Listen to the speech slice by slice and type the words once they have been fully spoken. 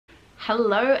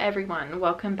Hello everyone,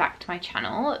 welcome back to my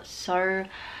channel. So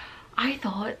I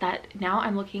thought that now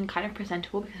I'm looking kind of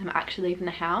presentable because I'm actually leaving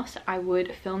the house, I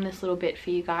would film this little bit for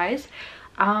you guys.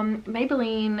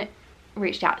 Maybelline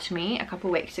reached out to me a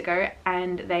couple weeks ago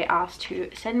and they asked to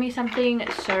send me something,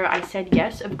 so I said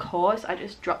yes, of course. I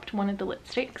just dropped one of the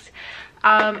lipsticks.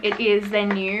 It is their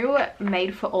new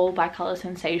Made for All by Colour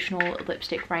Sensational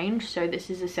lipstick range. So this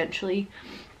is essentially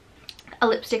a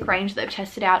lipstick range that I've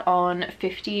tested out on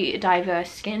 50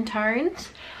 diverse skin tones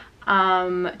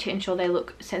to ensure they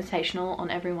look sensational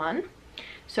on everyone.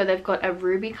 So they've got a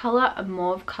ruby colour, a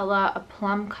mauve colour, a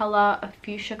plum colour, a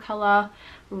fuchsia colour,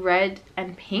 red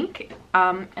and pink.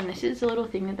 And this is a little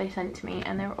thing that they sent to me,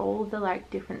 and they're all the like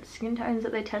different skin tones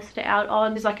that they tested it out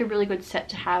on. It's like a really good set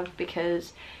to have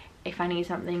because if I need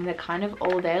something, they're kind of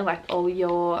all there, like all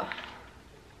your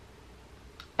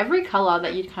every colour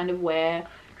that you'd kind of wear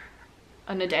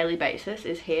on a daily basis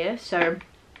is here. So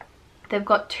they've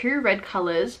got two red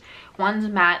colors, one's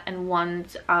matte and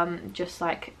one's just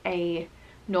like a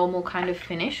normal kind of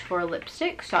finish for a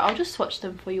lipstick. So I'll just swatch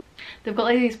them for you. They've got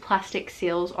like these plastic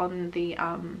seals on the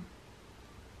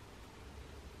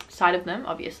side of them,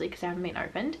 obviously because they haven't been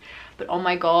opened, but oh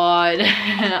my god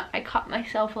I cut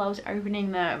myself while I was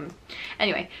opening them.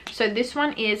 Anyway, so this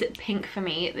one is pink for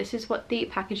me. This is what the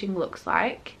packaging looks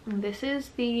like. This is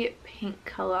the pink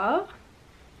color.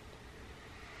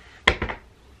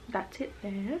 That's it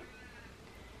there.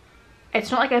 It's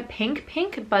not like a pink,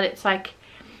 but it's like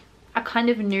a kind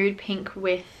of nude pink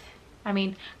with, I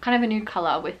mean, kind of a nude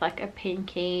color with like a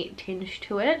pinky tinge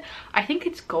to it. I think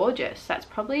it's gorgeous. That's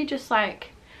probably just like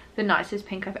the nicest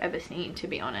pink I've ever seen, to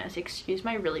be honest. Excuse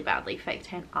my really badly fake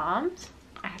tan arms.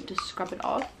 I have to scrub it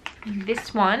off.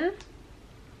 This one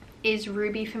is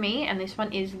ruby for me, and this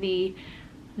one is the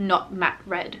not matte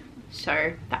red.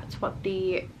 So that's what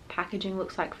the packaging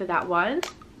looks like for that one.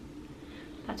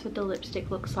 That's what the lipstick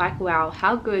looks like. Wow,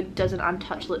 how good does an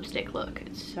untouched lipstick look?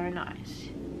 It's so nice.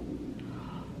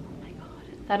 Oh my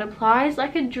god, that applies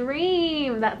like a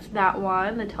dream. That's that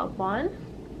one, the top one.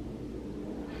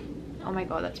 Oh my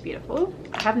god, that's beautiful.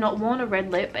 I have not worn a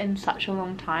red lip in such a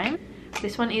long time.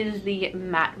 This one is the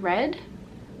matte red.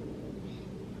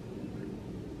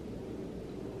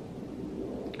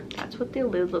 That's what the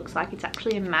lid looks like. It's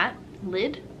actually a matte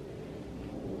lid.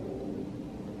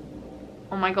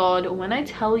 Oh my god, when I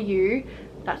tell you,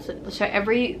 that's it. So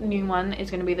every new one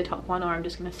is going to be the top one, or I'm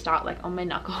just going to start like on my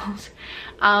knuckles.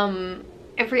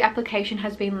 Every application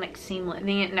has been like seamless.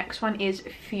 The next one is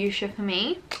fuchsia for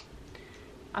me.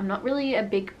 I'm not really a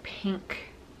big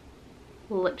pink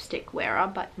lipstick wearer,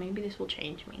 but maybe this will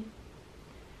change me.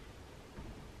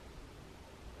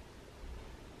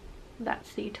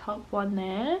 That's the top one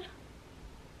there.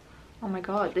 Oh my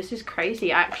god, this is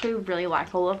crazy. I actually really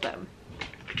like all of them.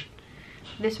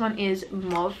 This one is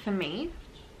mauve for me.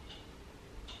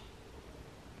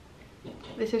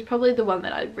 This is probably the one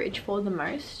that I'd reach for the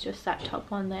most, just that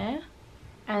top one there.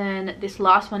 And then this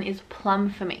last one is plum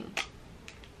for me.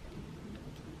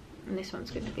 And this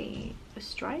one's going to be a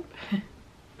stripe.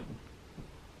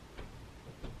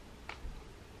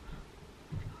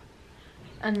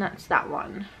 And that's that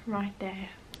one right there.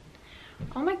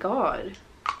 Oh my god.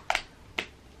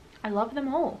 I love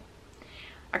them all.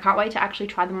 I can't wait to actually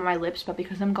try them on my lips, but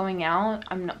because I'm going out,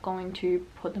 I'm not going to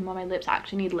put them on my lips. I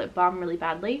actually need lip balm really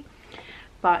badly.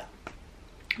 But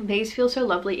these feel so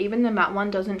lovely. Even the matte one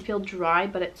doesn't feel dry,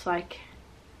 but it's like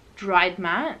dried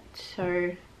matte.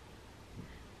 So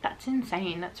that's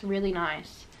insane. That's really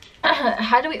nice.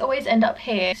 How do we always end up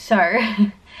here? So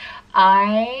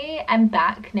I am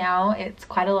back now. It's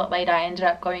quite a lot later. I ended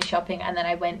up going shopping and then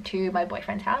I went to my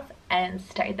boyfriend's house and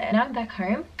stayed there. Now I'm back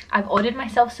home. I've ordered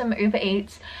myself some Uber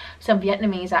Eats, some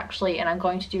Vietnamese actually, and I'm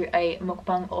going to do a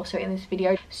mukbang also in this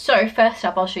video. So first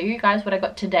up, I'll show you guys what I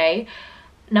got today.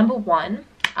 Number one,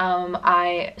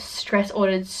 I stress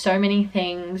ordered so many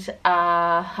things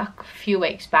a few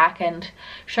weeks back, and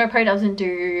Showpro doesn't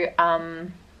do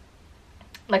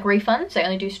like refunds, they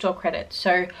only do store credit.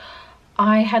 So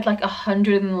I had like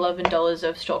 $111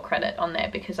 of store credit on there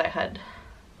because I had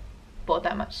bought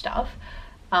that much stuff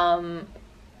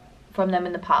from them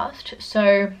in the past,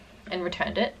 so, and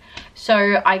returned it.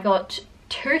 So I got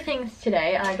two things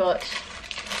today. I got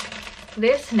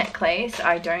this necklace.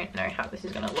 I don't know how this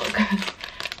is gonna look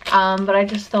but I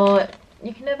just thought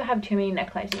you can never have too many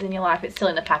necklaces in your life. It's still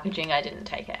in the packaging, I didn't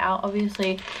take it out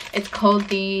obviously. It's called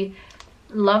the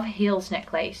Love Heals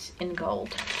necklace in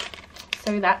gold.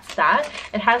 So that's that.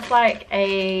 It has like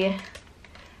a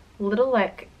little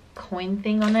like coin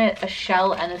thing on it, a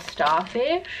shell and a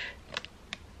starfish.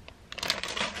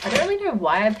 I don't really know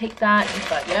why I picked that,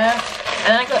 but yeah. And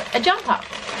then I got a jumper.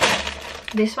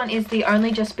 This one is the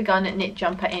Only Just Begun knit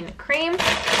jumper in cream.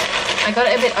 I got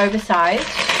it a bit oversized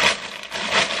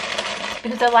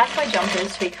because I like my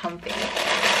jumpers to be comfy.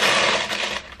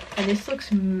 And this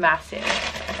looks massive.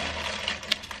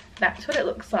 That's what it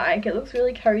looks like. It looks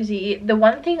really cozy. The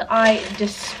one thing I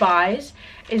despise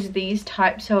is these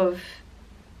types of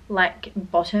like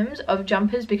bottoms of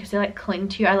jumpers because they like cling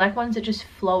to you. I like ones that just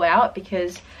flow out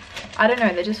because I don't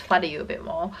know, they just flatter you a bit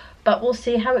more. But we'll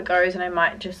see how it goes, and I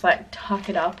might just like tuck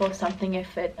it up or something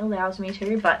if it allows me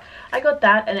to. But I got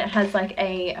that, and it has like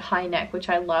a high neck, which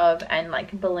I love, and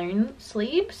like balloon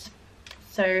sleeves.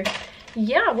 So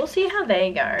yeah, we'll see how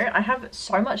they go. I have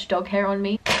so much dog hair on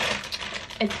me,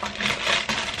 it's fine.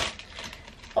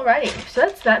 Alrighty, so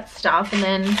that's that stuff. And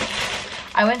then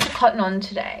I went to Cotton On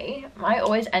today. I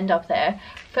always end up there.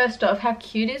 First off, how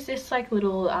cute is this like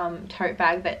little tote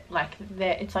bag that like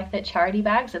it's like their charity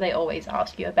bags that they always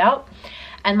ask you about,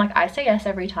 and like I say yes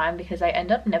every time because I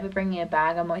end up never bringing a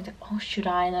bag. I'm always like, oh, should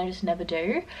I? And I just never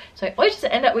do. So I always just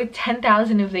end up with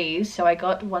 10,000 of these. So I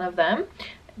got one of them.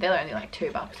 They're only like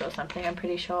 $2 or something, I'm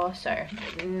pretty sure, so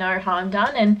no harm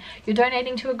done, and you're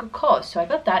donating to a good cause. So I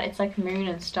got that. It's like moon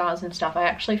and stars and stuff. I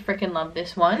actually freaking love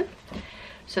this one.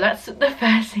 So that's the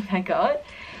first thing I got.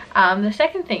 The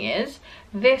second thing is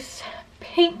this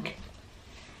pink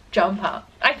jumper.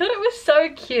 I thought it was so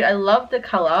cute. I love the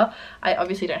color. I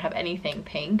obviously don't have anything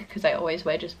pink because I always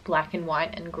wear just black and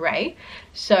white and grey.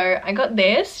 So I got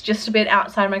this just a bit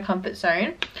outside my comfort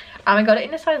zone. I got it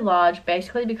in a size large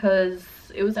basically because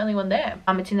it was the only one there.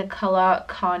 It's in the color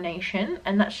Carnation,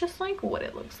 and that's just like what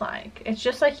it looks like. It's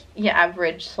just like your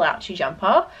average slouchy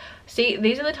jumper. See,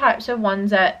 these are the types of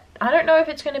ones that I don't know if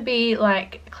it's going to be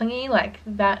like clingy like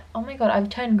that. Oh my god, I've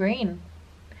turned green.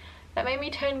 That made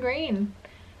me turn green.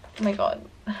 Oh my god.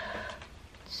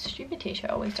 Stupid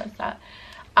t-shirt always does that.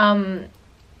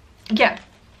 Yeah.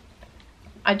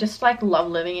 I just like love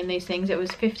living in these things. It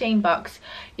was 15 bucks.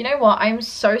 You know what? I'm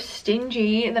so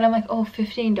stingy that I'm like, oh,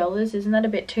 $15, isn't that a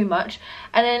bit too much?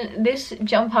 And then this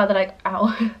jumper that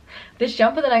this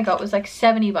jumper that I got was like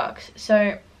 70 bucks.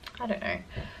 So I don't know.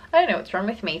 I don't know what's wrong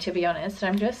with me, to be honest.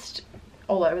 I'm just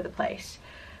all over the place.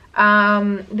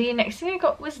 The next thing I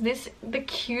got was the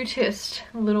cutest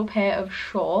little pair of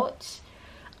shorts.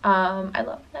 I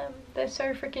love them. They're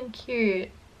so freaking cute.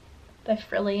 They're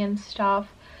frilly and stuff.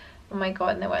 Oh my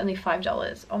god, and they were only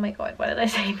 $5. Oh my god, why did I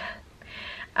say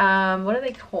that? What are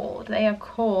they called? They are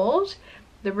called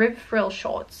the Rib Frill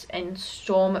Shorts in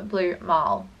Storm Blue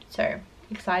Marl. So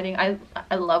exciting.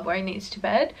 I love wearing these to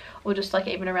bed or just like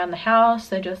even around the house.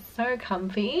 They're just so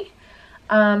comfy.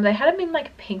 They had them in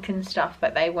like pink and stuff,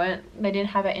 but they didn't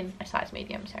have it in a size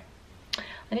medium, so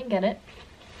I didn't get it.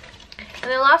 And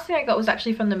the last thing I got was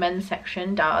actually from the men's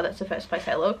section. Duh, that's the first place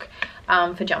I look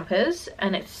for jumpers,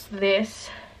 and it's this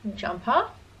jumper.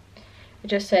 It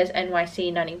just says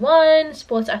NYC 91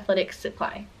 Sports Athletics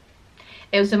Supply.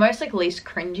 It was the most like least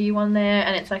cringy one there,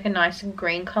 and it's like a nice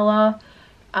green color.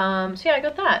 So yeah, I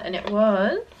got that, and it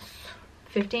was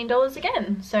 $15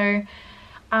 again. So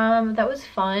that was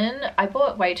fun. I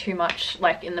bought way too much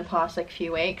like in the past like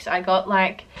few weeks. I got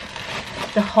like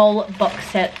the whole box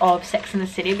set of Sex and the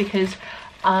City because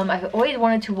I've always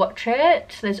wanted to watch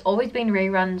it. There's always been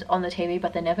reruns on the TV,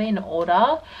 but they're never in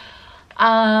order.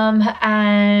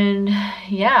 And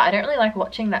yeah, I don't really like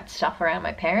watching that stuff around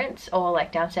my parents or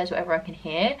like downstairs where everyone can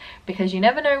hear, because you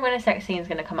never know when a sex scene is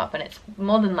going to come up, and it's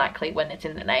more than likely when it's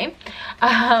in the name.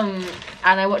 And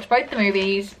I watched both the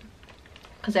movies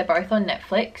because they're both on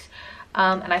Netflix,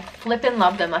 and I flippin'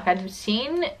 love them. Like, I'd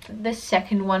seen the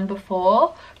second one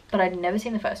before, but I'd never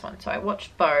seen the first one, so I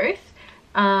watched both.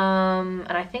 And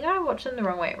I think I watched them the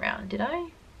wrong way around. Did I?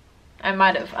 I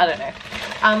might have, I don't know.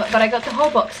 But I got the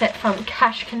whole box set from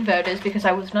Cash Converters because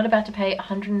I was not about to pay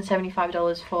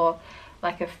 $175 for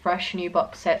like a fresh new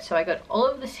box set. So I got all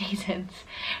of the seasons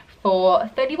for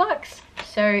 30 bucks.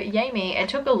 So yay me. It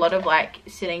took a lot of like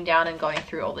sitting down and going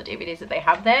through all the DVDs that they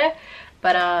have there.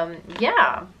 But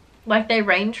yeah, like they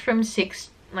range from $4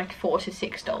 to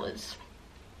 $6.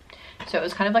 So it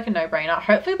was kind of like a no-brainer.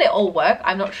 Hopefully they all work.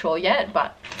 I'm not sure yet,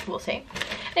 but we'll see.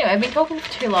 Anyway, I've been talking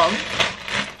for too long.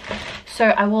 So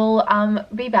I will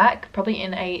be back probably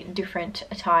in a different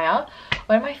attire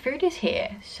when my food is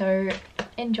here. So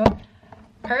enjoy.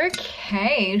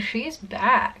 Okay, she's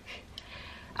back.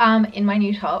 In my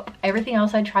new top. Everything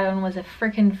else I tried on was a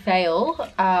freaking fail,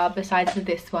 besides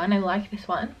this one. I like this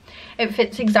one. It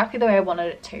fits exactly the way I wanted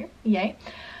it to. Yay.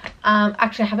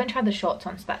 Actually, I haven't tried the shorts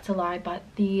on, so that's a lie, but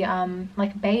the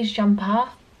like beige jumper,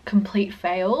 complete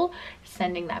fail.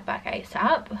 Sending that back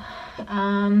ASAP.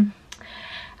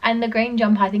 And the green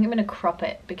jumper, I think I'm going to crop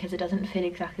it because it doesn't fit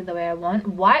exactly the way I want.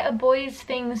 Why are boys'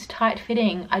 things tight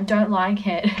fitting? I don't like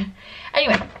it.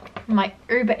 Anyway, my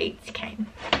Uber Eats came.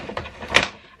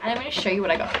 And I'm going to show you what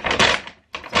I got.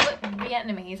 So I got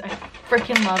Vietnamese. I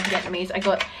freaking love Vietnamese. I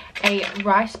got a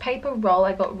rice paper roll.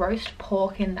 I got roast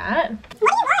pork in that.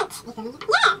 What do you want?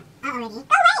 Yeah. Already.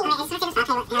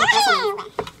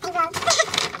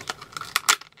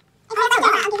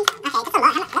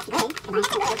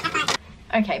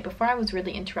 Okay, before I was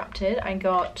really interrupted, I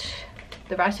got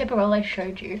the rice paper roll I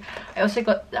showed you. I also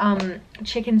got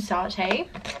chicken satay.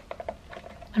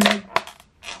 And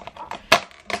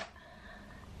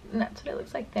that's what it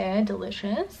looks like there.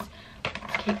 Delicious.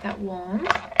 Keep that warm.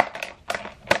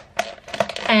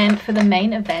 And for the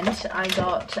main event, I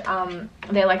got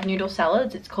they're like noodle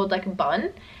salads. It's called like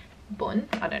bun.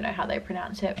 I don't know how they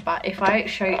pronounce it, but if I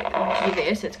show you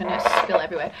this, it's gonna spill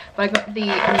everywhere. But I got the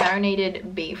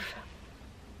marinated beef.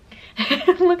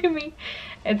 Look at me.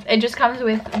 It just comes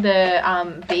with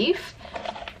the beef,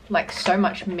 like so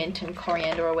much mint and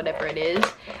coriander or whatever it is,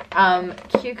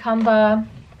 cucumber,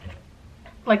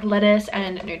 like lettuce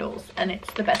and noodles, and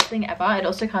it's the best thing ever. It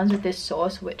also comes with this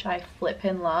sauce which I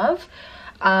flippin' love.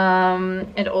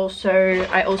 I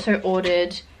also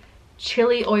ordered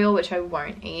chili oil, which I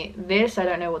won't eat. This, I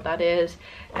don't know what that is,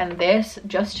 and this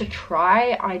just to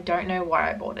try. I don't know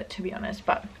why I bought it, to be honest,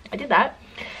 but I did that.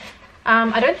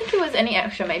 I don't think it was any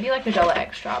extra, maybe like $1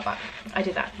 extra, but I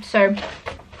did that. So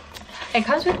it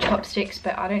comes with chopsticks,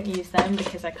 but I don't use them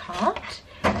because I can't,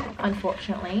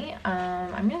 unfortunately.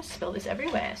 I'm gonna spill this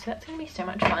everywhere, so that's gonna be so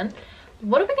much fun.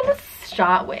 What are we gonna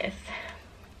start with?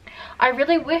 I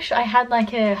really wish I had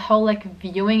like a whole like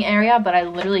viewing area, but I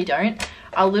literally don't.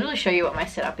 I'll literally show you what my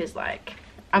setup is like.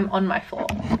 I'm on my floor.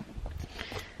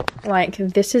 Like,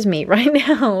 this is me right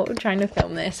now trying to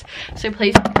film this, so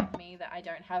please forgive me that I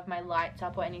don't have my lights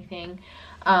up or anything.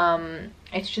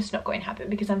 It's just not going to happen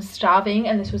because I'm starving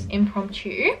and this was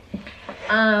impromptu.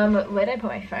 Where did I put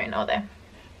my phone? Oh, there.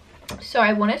 So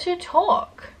I wanted to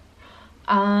talk.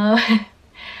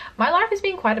 My life has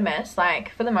been quite a mess.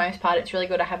 Like, for the most part, it's really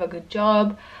good. I have a good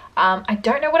job. I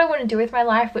don't know what I want to do with my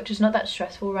life, which is not that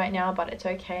stressful right now, but it's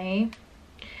okay.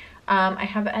 I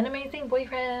have an amazing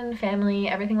boyfriend, family,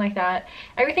 everything like that.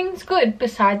 Everything's good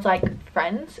besides like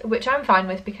friends, which I'm fine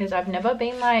with because I've never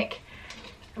been like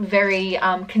very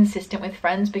consistent with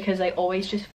friends because they always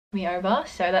just f me over,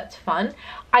 so that's fun.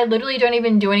 I literally don't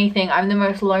even do anything. I'm the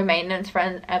most low maintenance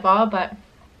friend ever, but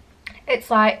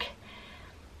it's like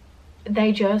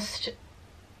they just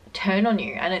turn on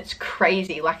you and it's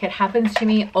crazy. Like, it happens to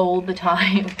me all the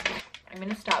time. I'm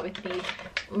gonna start with the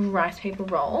rice paper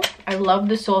roll. I love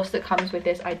the sauce that comes with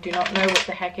this. I do not know what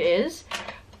the heck it is,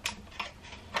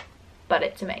 but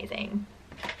it's amazing.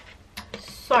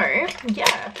 So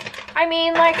yeah, I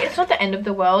mean, like, it's not the end of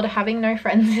the world. Having no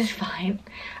friends is fine.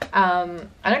 I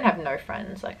don't have no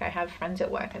friends. Like, I have friends at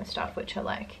work and stuff, which are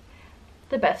like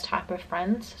the best type of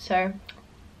friends. So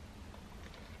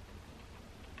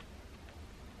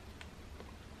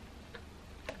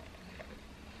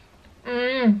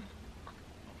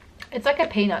it's like a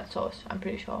peanut sauce, I'm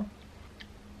pretty sure.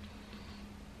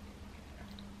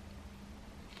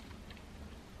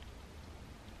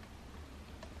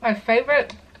 My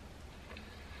favorite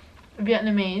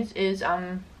Vietnamese is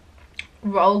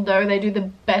rolled dough. They do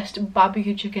the best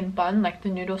barbecue chicken bun, like the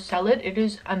noodle salad. It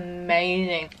is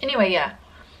amazing. Anyway, yeah,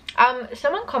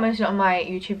 someone commented on my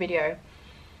YouTube video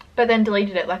but then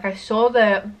deleted it. Like, I saw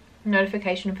the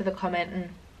notification for the comment and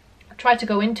tried to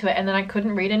go into it, and then I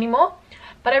couldn't read anymore,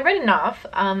 but I read enough.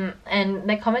 And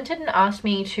they commented and asked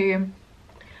me to,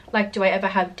 like, do I ever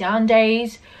have down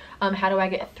days? How do I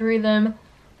get through them?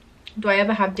 Do I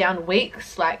ever have down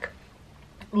weeks? Like,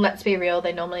 let's be real,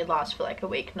 they normally last for like a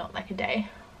week, not like a day.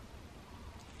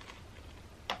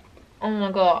 Oh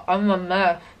my god, I'm a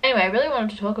mess. Anyway, I really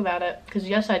wanted to talk about it because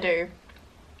yes, I do.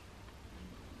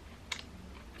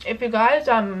 If you guys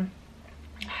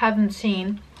haven't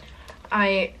seen,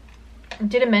 I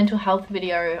did a mental health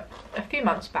video a few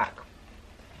months back.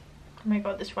 Oh my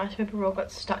god, this rice paper roll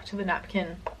got stuck to the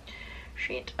napkin.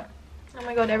 Shit. Oh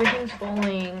my god, everything's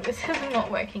falling. This is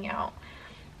not working out.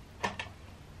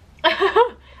 I'm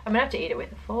gonna have to eat it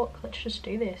with a fork. Let's just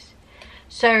do this.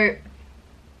 So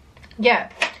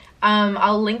yeah,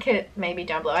 I'll link it maybe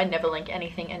down below. I never link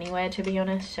anything anywhere, to be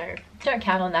honest, so don't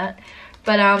count on that.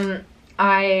 But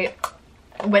I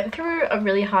went through a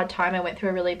really hard time. I went through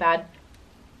a really bad,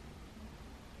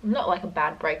 not like a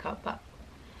bad breakup, but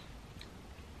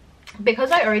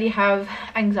because I already have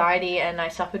anxiety and I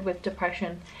suffered with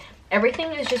depression,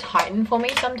 everything is just heightened for me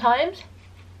sometimes.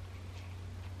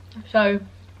 So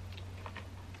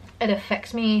it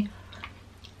affects me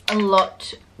a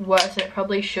lot worse than it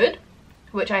probably should,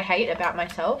 which I hate about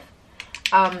myself.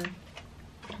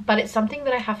 But it's something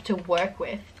that I have to work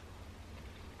with,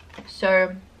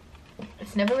 so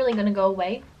it's never really going to go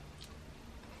away.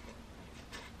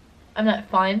 I'm not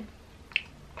fine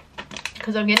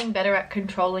because I'm getting better at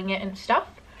controlling it and stuff,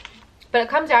 but it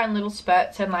comes out in little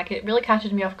spurts, and like it really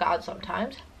catches me off guard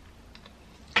sometimes.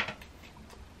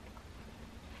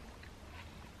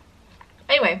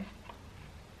 Anyway,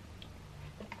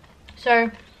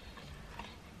 so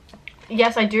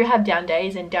yes, I do have down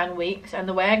days and down weeks, and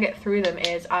the way I get through them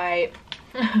is I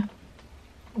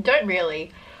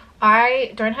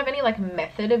I don't have any like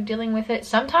method of dealing with it.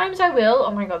 Sometimes I will.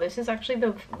 Oh my god, this is actually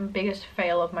the biggest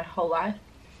fail of my whole life.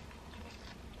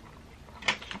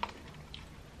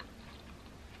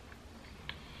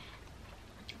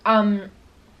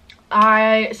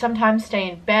 I sometimes stay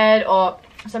in bed, or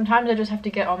sometimes I just have to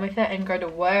get on with it and go to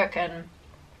work and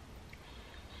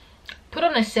put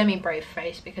on a semi-brave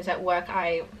face, because at work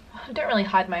I don't really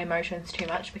hide my emotions too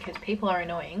much because people are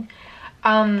annoying.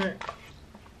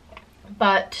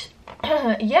 But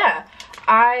yeah,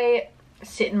 I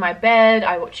sit in my bed,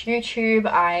 I watch YouTube,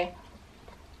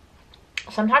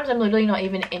 sometimes I'm literally not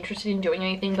even interested in doing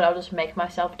anything, but I'll just make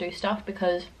myself do stuff,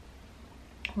 because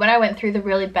when I went through the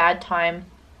really bad time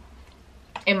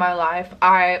in my life,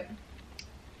 I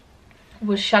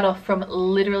was shut off from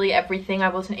literally everything. I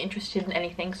wasn't interested in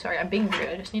anything. Sorry, I'm being rude.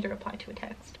 I just need to reply to a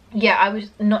text. Yeah, I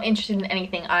was not interested in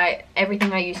anything.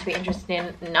 Everything I used to be interested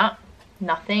in,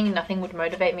 nothing would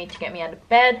motivate me to get me out of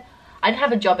bed. I didn't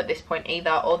have a job at this point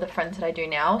either, or the friends that I do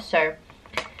now, so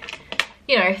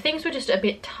you know, things were just a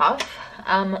bit tough.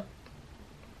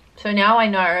 So now I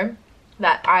know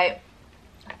that I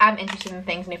am interested in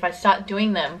things, and if I start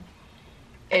doing them,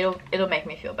 it'll make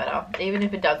me feel better. Even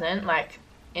if it doesn't, like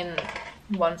in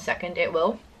 1 second it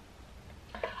will.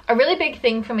 A really big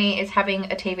thing for me is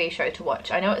having a TV show to watch.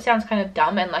 I know it sounds kind of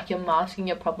dumb and like you're masking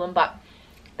your problem, but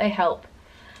they help.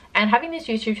 And having this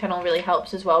YouTube channel really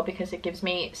helps as well, because it gives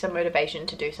me some motivation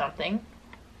to do something,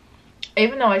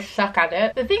 even though I suck at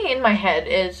it. The thing in my head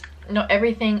is not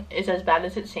everything is as bad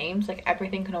as it seems. Like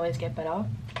everything can always get better.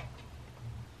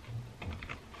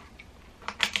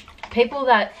 People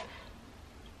that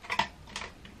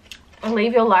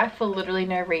leave your life for literally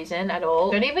no reason at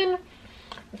all, don't even,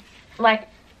 like,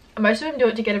 most of them do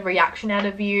it to get a reaction out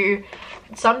of you.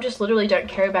 Some just literally don't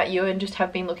care about you and just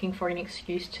have been looking for an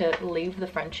excuse to leave the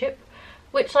friendship,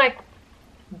 which, like,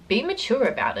 be mature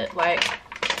about it. Like,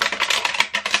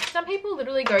 some people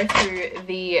literally go through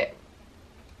the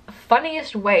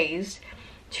funniest ways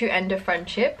to end a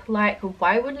friendship. Like,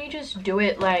 why wouldn't you just do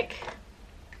it like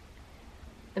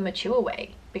the mature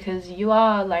way? Because you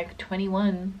are like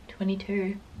 21,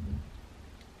 22.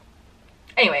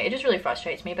 Anyway, it just really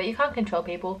frustrates me, but you can't control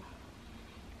people.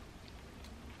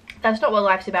 That's not what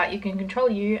life's about. You can control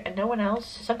you and no one else.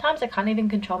 Sometimes I can't even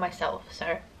control myself,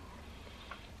 so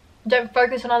don't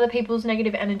focus on other people's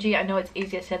negative energy. I know it's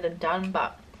easier said than done,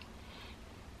 but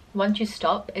once you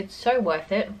stop, it's so worth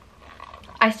it.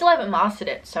 I still haven't mastered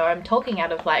it, so I'm talking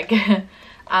out of like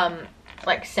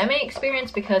like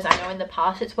semi-experience, because I know in the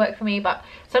past it's worked for me, but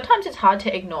sometimes it's hard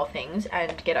to ignore things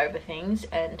and get over things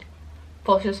and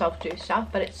force yourself to do stuff,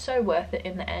 but it's so worth it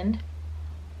in the end.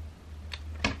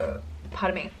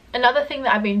 Pardon me. Another thing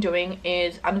that I've been doing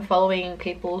is unfollowing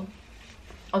people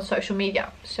on social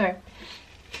media. So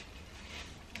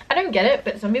I don't get it,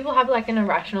 but some people have like an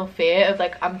irrational fear of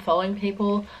like unfollowing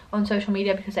people on social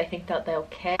media because they think that they'll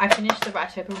care. I finished the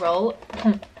rice paper roll.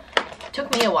 Took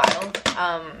me a while,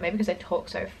 maybe because I talk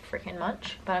so freaking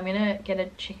much, but I'm gonna get a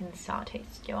chicken satay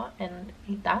skewer and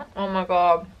eat that. Oh my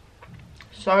god,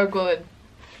 so good.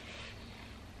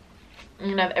 I'm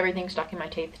gonna have everything stuck in my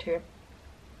teeth too.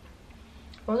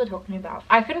 What was I talking about?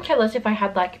 I couldn't care less if I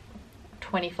had like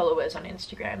 20 followers on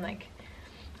Instagram. Like,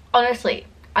 honestly,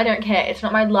 I don't care. It's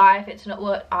not my life, it's not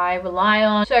what I rely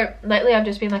on. So lately I've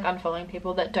just been like unfollowing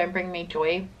people that don't bring me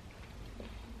joy,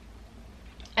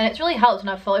 and it's really helped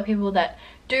when I follow people that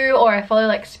do, or I follow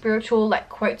like spiritual like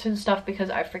quotes and stuff because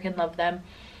I freaking love them.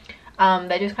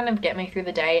 They just kind of get me through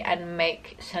the day and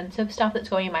make sense of stuff that's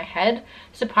going in my head.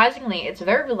 Surprisingly, it's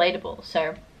very relatable,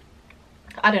 so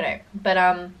I don't know.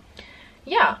 But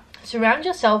yeah, surround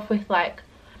yourself with like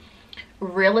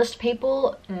realist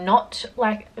people, not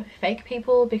like fake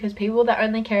people, because people that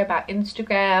only care about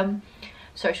Instagram,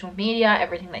 social media,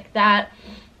 everything like that,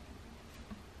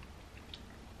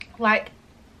 like,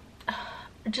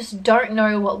 just don't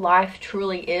know what life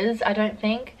truly is, I don't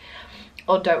think,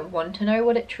 or don't want to know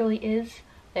what it truly is.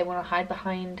 They want to hide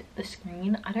behind the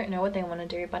screen. I don't know what they want to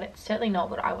do, but it's certainly not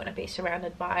what I want to be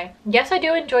surrounded by. Yes, I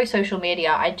do enjoy social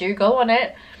media. I do go on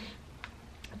it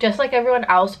just like everyone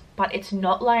else, but it's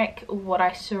not like what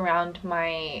I surround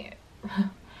my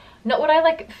not what I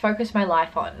like focus my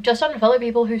life on. Just unfollow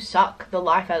people who suck the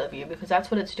life out of you, because that's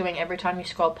what it's doing every time you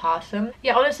scroll past them.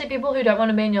 Yeah, honestly, people who don't want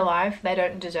to be in your life, they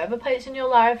don't deserve a place in your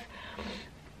life.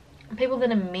 People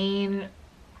that are mean,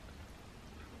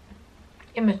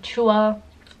 immature,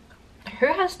 who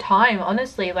has time?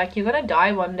 Honestly, like, you're gonna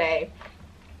die one day.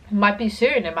 It might be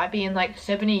soon, it might be in like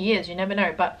 70 years, you never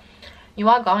know, but you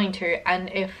are going to. And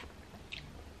if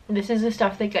this is the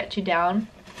stuff that gets you down,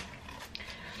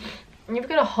 you've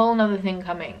got a whole nother thing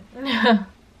coming.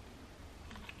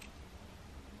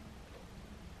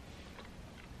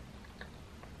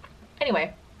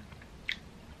 Anyway,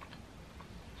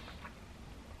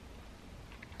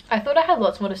 I thought I had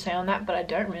lots more to say on that, but I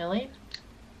don't really.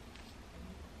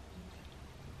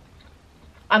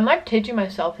 I'm like teaching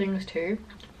myself things too.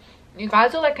 You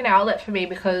guys are like an outlet for me,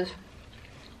 because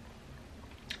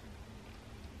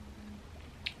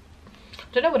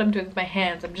I don't know what I'm doing with my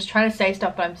hands. I'm just trying to say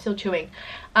stuff, but I'm still chewing.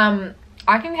 I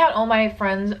can count all my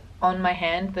friends on my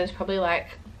hand. There's probably like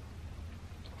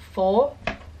 4,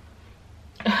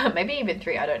 maybe even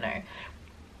 3, I don't know.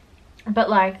 But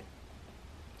like,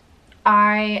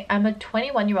 I am a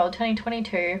 21-year-old turning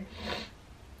 22.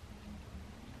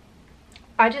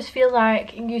 I just feel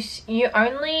like you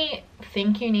only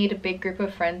think you need a big group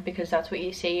of friends because that's what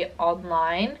you see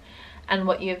online and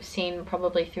what you've seen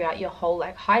probably throughout your whole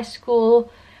like high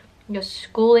school, your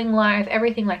schooling life,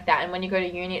 everything like that. And when you go to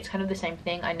uni, it's kind of the same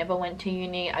thing. I never went to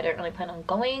uni. I don't really plan on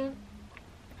going.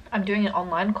 I'm doing an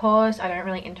online course. I don't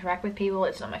really interact with people.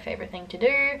 It's not my favorite thing to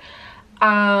do.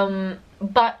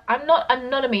 But I'm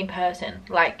not a mean person.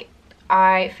 Like,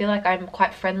 I feel like I'm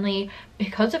quite friendly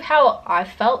because of how I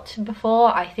felt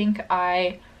before. I think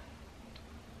I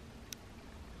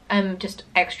am just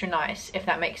extra nice, if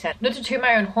that makes sense. Not to toot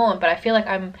my own horn, but I feel like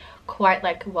I'm quite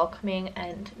like welcoming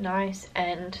and nice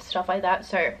and stuff like that.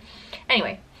 So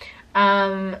anyway,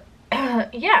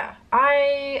 yeah,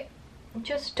 I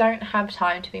just don't have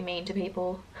time to be mean to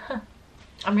people.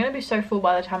 I'm gonna be so full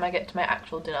by the time I get to my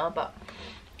actual dinner, but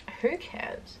who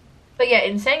cares? But yeah,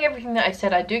 in saying everything that I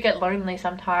said, I do get lonely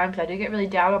sometimes. I do get really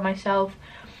down on myself.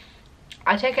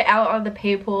 I take it out on the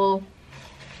people.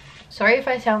 Sorry if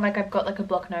I sound like I've got like a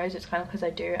blocked nose. It's kind of because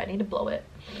I do. I need to blow it,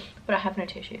 but I have no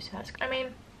tissue, so that's, I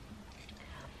mean,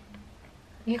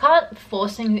 you can't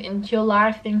force things into your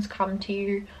life. Things come to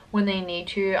you when they need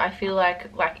to. I feel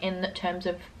like in terms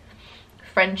of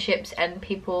friendships and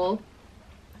people,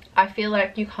 I feel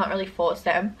like you can't really force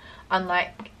them,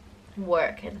 unlike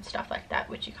work and stuff like that,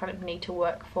 which you kind of need to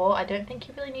work for. I don't think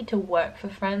you really need to work for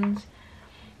friends.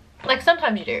 Like,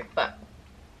 sometimes you do, but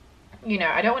you know,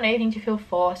 I don't want anything to feel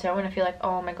forced. I don't want to feel like,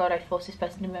 oh my god, I forced this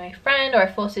person to be my friend, or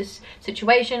I forced this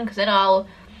situation, because then I'll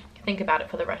think about it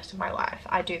for the rest of my life.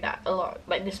 I do that a lot.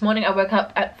 Like this morning, I woke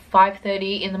up at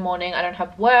 5:30 in the morning. I don't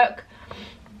have work,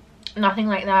 nothing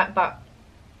like that, but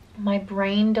my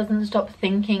brain doesn't stop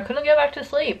thinking. I couldn't go back to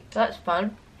sleep. That's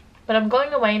fun. But I'm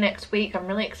going away next week. I'm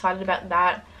really excited about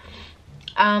that.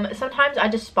 Sometimes I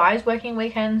despise working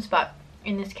weekends, but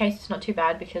in this case it's not too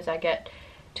bad because I get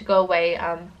to go away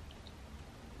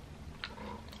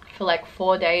for like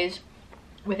 4 days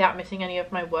without missing any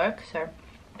of my work, so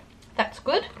that's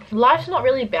good. Life's not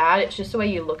really bad, it's just the way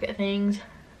you look at things.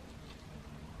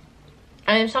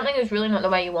 And if something is really not the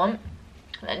way you want,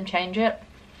 then change it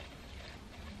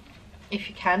if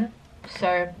you can.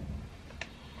 So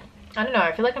I don't know,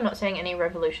 I feel like I'm not saying any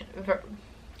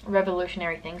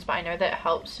revolutionary things, but I know that it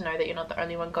helps to know that you're not the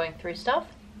only one going through stuff.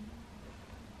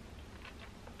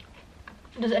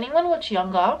 Does anyone watch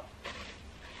Younger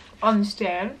on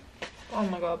Stan? Oh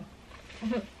my god.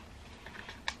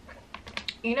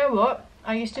 You know what?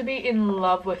 I used to be in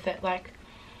love with it. Like,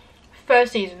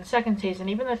 first season, second season,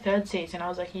 even the third season, I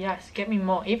was like, yes, get me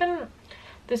more. Even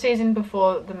the season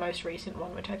before the most recent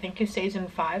one, which I think is season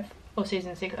 5 or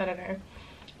season 6, I don't know.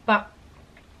 But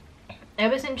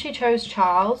ever since she chose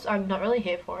Charles, I'm not really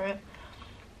here for it.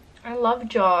 I love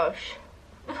Josh.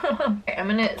 Okay, I'm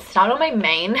gonna start on my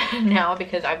main now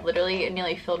because I've literally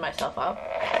nearly filled myself up.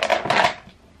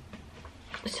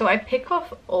 So I pick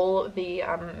off all the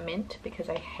mint because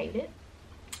I hate it.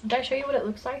 Did I show you what it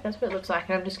looks like? That's what it looks like.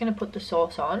 And I'm just gonna put the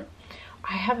sauce on.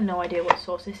 I have no idea what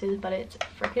sauce this is, but it's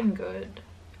freaking good.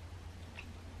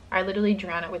 I literally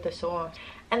drown it with the sauce.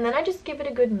 And then I just give it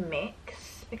a good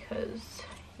mix because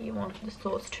you want the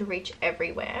sauce to reach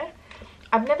everywhere.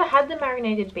 I've never had the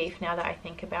marinated beef now that I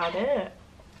think about it.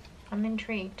 I'm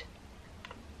intrigued.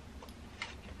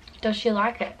 Does she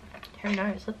like it? Who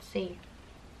knows? Let's see.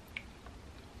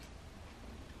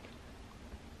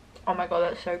 Oh my god,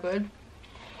 that's so good.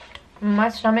 My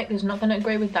stomach is not going to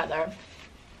agree with that though.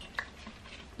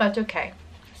 That's okay.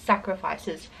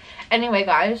 Sacrifices. Anyway,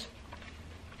 guys,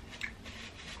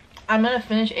 I'm going to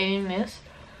finish eating this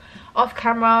off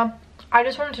camera. I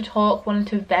just wanted to talk, wanted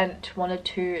to vent, wanted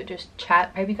to just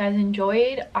chat. I hope you guys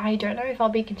enjoyed. I don't know if I'll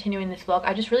be continuing this vlog.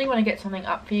 I just really want to get something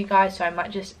up for you guys, so I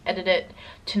might just edit it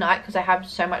tonight because I have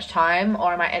so much time,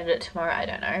 or I might edit it tomorrow, I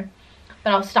don't know.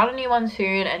 But I'll start a new one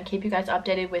soon and keep you guys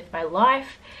updated with my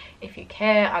life. If you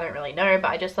care, I don't really know,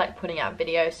 but I just like putting out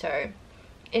videos, so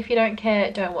if you don't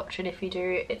care, don't watch it. If you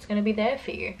do, it's going to be there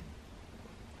for you.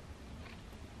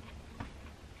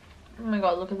 Oh my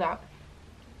god, look at that.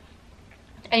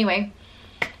 Anyway,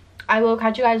 I will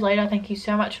catch you guys later. Thank you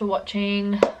so much for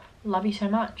watching. Love you so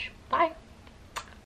much. Bye.